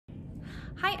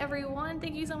Hi everyone,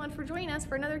 thank you so much for joining us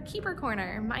for another Keeper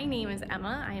Corner. My name is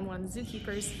Emma, I am one of the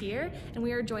zookeepers here, and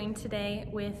we are joined today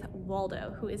with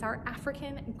Waldo, who is our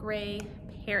African gray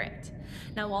parrot.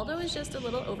 Now Waldo is just a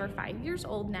little over 5 years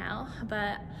old now,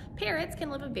 but parrots can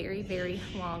live a very, very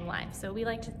long life. So we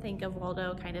like to think of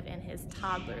Waldo kind of in his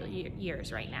toddler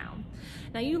years right now.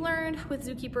 Now you learned with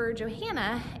zookeeper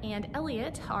Johanna and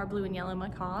Elliot, our blue and yellow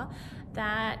macaw,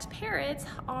 that parrots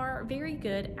are very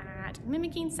good at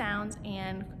mimicking sounds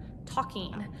and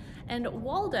talking. And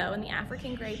Waldo and the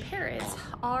African gray parrots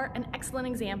are an excellent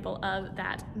example of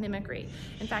that mimicry.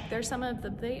 In fact, they are some of the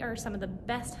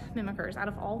best mimickers out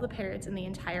of all the parrots in the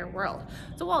entire world.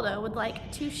 So Waldo would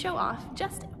like to show off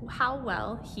just how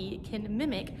well he can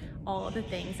mimic all of the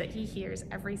things that he hears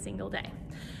every single day.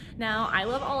 Now, I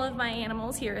love all of my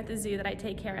animals here at the zoo that I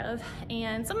take care of,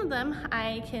 and some of them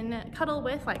I can cuddle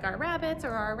with, like our rabbits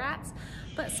or our rats,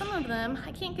 but some of them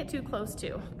I can't get too close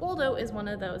to. Waldo is one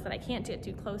of those that I can't get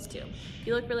too close to. If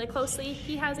you look really closely,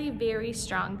 he has a very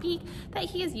strong beak that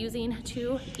he is using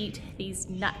to eat these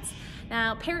nuts.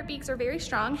 Now, parrot beaks are very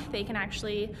strong. They can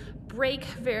actually break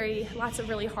lots of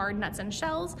really hard nuts and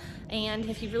shells, and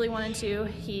if he really wanted to,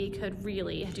 he could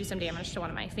really do some damage to one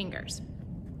of my fingers.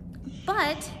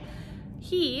 But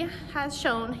he has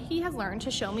learned to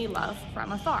show me love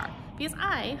from afar because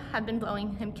I have been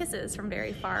blowing him kisses from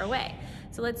very far away.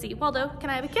 So let's see, Waldo, can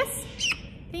I have a kiss?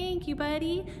 Thank you,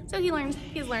 buddy. So he's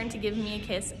learned to give me a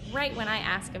kiss right when I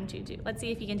ask him to. Let's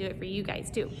see if he can do it for you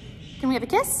guys too. Can we have a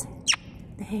kiss?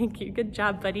 Thank you, good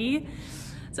job, buddy.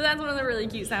 So that's one of the really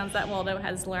cute sounds that Waldo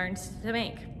has learned to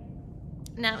make.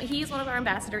 Now, he's one of our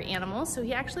ambassador animals, so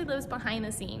he actually lives behind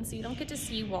the scenes, so you don't get to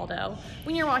see Waldo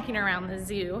when you're walking around the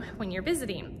zoo when you're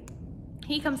visiting.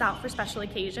 He comes out for special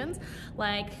occasions,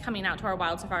 like coming out to our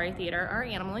Wild Safari Theater, our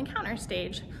animal encounter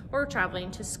stage, or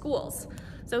traveling to schools.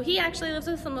 So he actually lives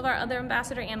with some of our other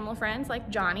ambassador animal friends, like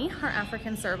Johnny, our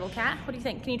African serval cat. What do you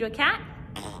think? Can you do a cat?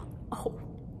 Oh,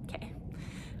 okay.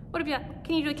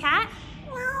 Can you do a cat?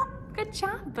 Good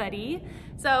job, buddy.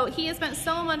 So he has spent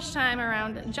so much time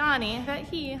around Johnny that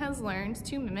he has learned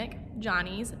to mimic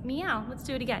Johnny's meow. Let's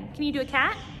do it again. Can you do a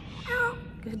cat? Meow.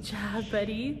 Good job,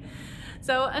 buddy.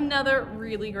 So another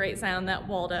really great sound that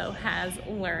Waldo has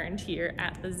learned here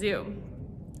at the zoo.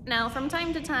 Now, from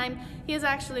time to time, he has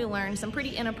actually learned some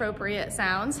pretty inappropriate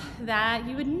sounds that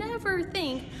you would never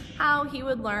think how he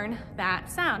would learn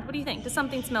that sound. What do you think? Does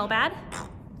something smell bad?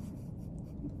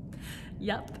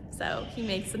 Yep, so he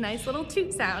makes a nice little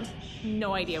toot sound.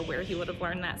 No idea where he would have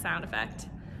learned that sound effect.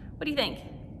 What do you think?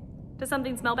 Does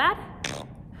something smell bad?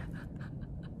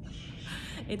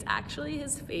 It's actually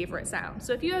his favorite sound.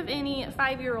 So if you have any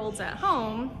 5-year-olds at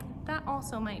home, that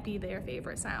also might be their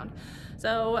favorite sound.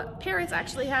 So parrots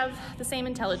actually have the same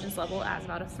intelligence level as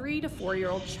about a 3 to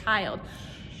 4-year-old child.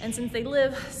 And since they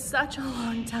live such a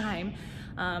long time,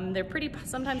 sometimes they're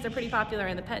pretty popular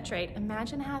in the pet trade.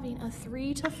 Imagine having a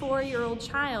 3 to 4-year-old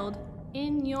child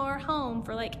in your home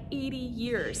for like 80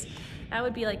 years. That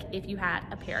would be like if you had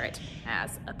a parrot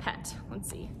as a pet. Let's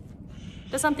see.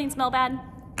 Does something smell bad?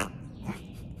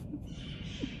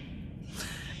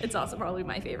 It's also probably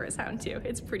my favorite sound too.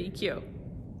 It's pretty cute.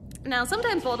 Now,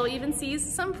 sometimes Waldo even sees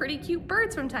some pretty cute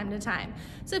birds from time to time.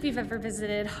 So if you've ever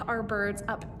visited our birds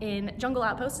up in Jungle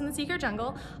Outpost in the Secret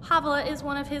Jungle, Havala is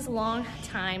one of his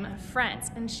longtime friends,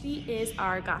 and she is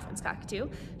our Goffin's cockatoo.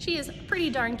 She is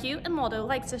pretty darn cute, and Waldo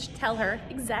likes to tell her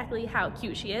exactly how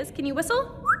cute she is. Can you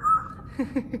whistle?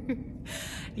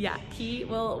 Yeah, he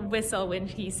will whistle when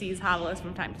he sees Havalas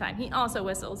from time to time. He also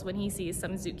whistles when he sees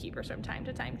some zookeepers from time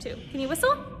to time too. Can you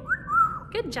whistle?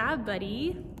 Good job,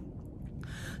 buddy.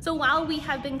 So while we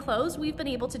have been closed, we've been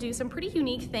able to do some pretty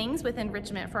unique things with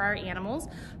enrichment for our animals.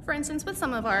 For instance, with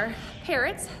some of our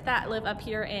parrots that live up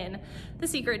here in the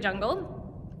Secret Jungle,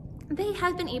 they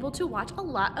have been able to watch a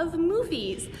lot of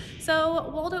movies. So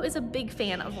Waldo is a big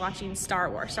fan of watching Star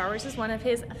Wars. Star Wars is one of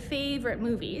his favorite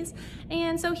movies.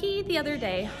 And so the other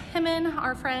day, him and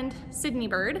our friend Sydney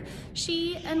Bird,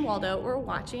 she and Waldo were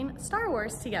watching Star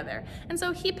Wars together. And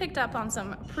so he picked up on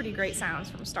some pretty great sounds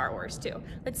from Star Wars too.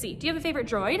 Let's see, do you have a favorite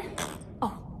droid?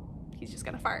 Oh, he's just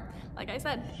gonna fart. Like I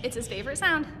said, it's his favorite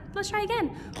sound. Let's try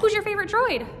again. Who's your favorite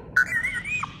droid?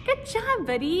 Good job,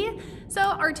 buddy. So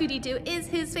R2-D2 is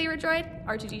his favorite droid.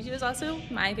 R2-D2 is also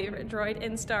my favorite droid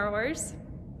in Star Wars.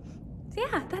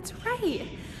 Yeah, that's right.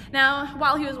 Now,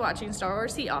 while he was watching Star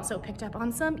Wars, he also picked up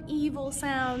on some evil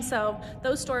sounds. So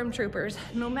those stormtroopers,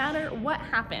 no matter what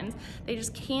happens, they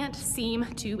just can't seem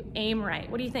to aim right.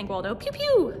 What do you think, Waldo? Pew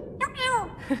pew! Pew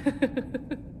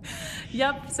pew!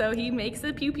 Yep, so he makes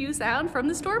the pew pew sound from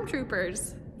the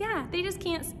stormtroopers. Yeah, they just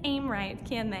can't aim right,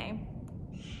 can they?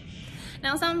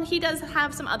 Now he does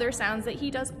have some other sounds that he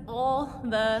does all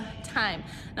the time.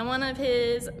 Now one of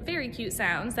his very cute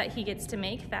sounds that he gets to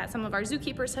make that some of our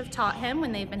zookeepers have taught him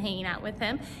when they've been hanging out with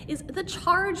him is the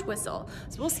charge whistle.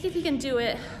 So we'll see if he can do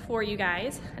it for you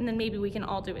guys, and then maybe we can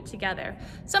all do it together.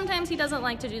 Sometimes he doesn't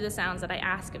like to do the sounds that I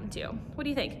ask him to. What do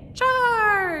you think?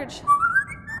 Charge!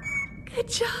 Good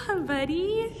job,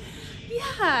 buddy.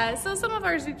 Yeah, so some of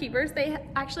our zookeepers, they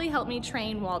actually help me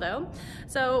train Waldo.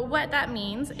 So what that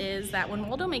means is that when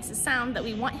Waldo makes a sound that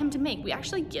we want him to make, we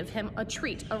actually give him a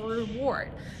treat, a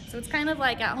reward. So it's kind of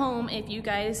like at home, if you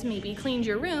guys maybe cleaned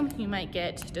your room, you might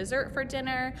get dessert for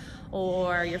dinner,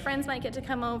 or your friends might get to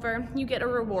come over. You get a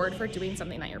reward for doing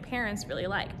something that your parents really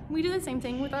like. We do the same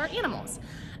thing with our animals.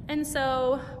 And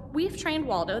so we've trained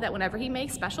Waldo that whenever he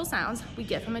makes special sounds, we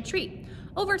give him a treat.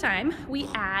 Over time, we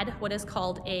add what is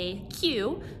called a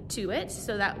cue to it,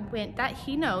 so that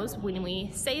he knows when we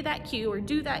say that cue or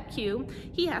do that cue,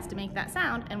 he has to make that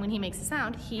sound, and when he makes a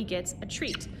sound, he gets a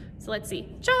treat. So let's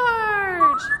see.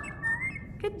 Charge!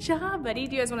 Good job, buddy.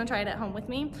 Do you guys want to try it at home with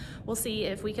me? We'll see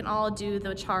if we can all do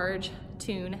the charge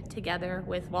tune together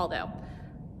with Waldo.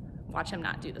 Watch him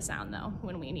not do the sound though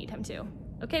when we need him to.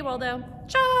 Okay, Waldo,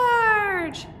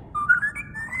 charge!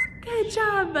 Good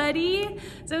job, buddy.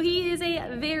 So he is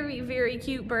a very, very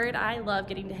cute bird. I love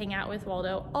getting to hang out with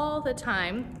Waldo all the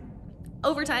time.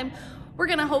 Over time, we're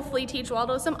gonna hopefully teach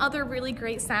Waldo some other really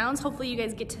great sounds. Hopefully you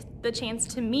guys get the chance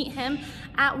to meet him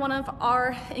at one of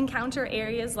our encounter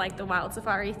areas like the Wild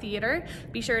Safari Theater.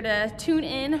 Be sure to tune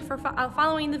in for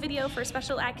following the video for a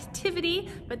special activity.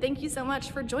 But thank you so much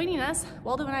for joining us.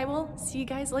 Waldo and I will see you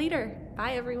guys later.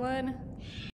 Bye, everyone.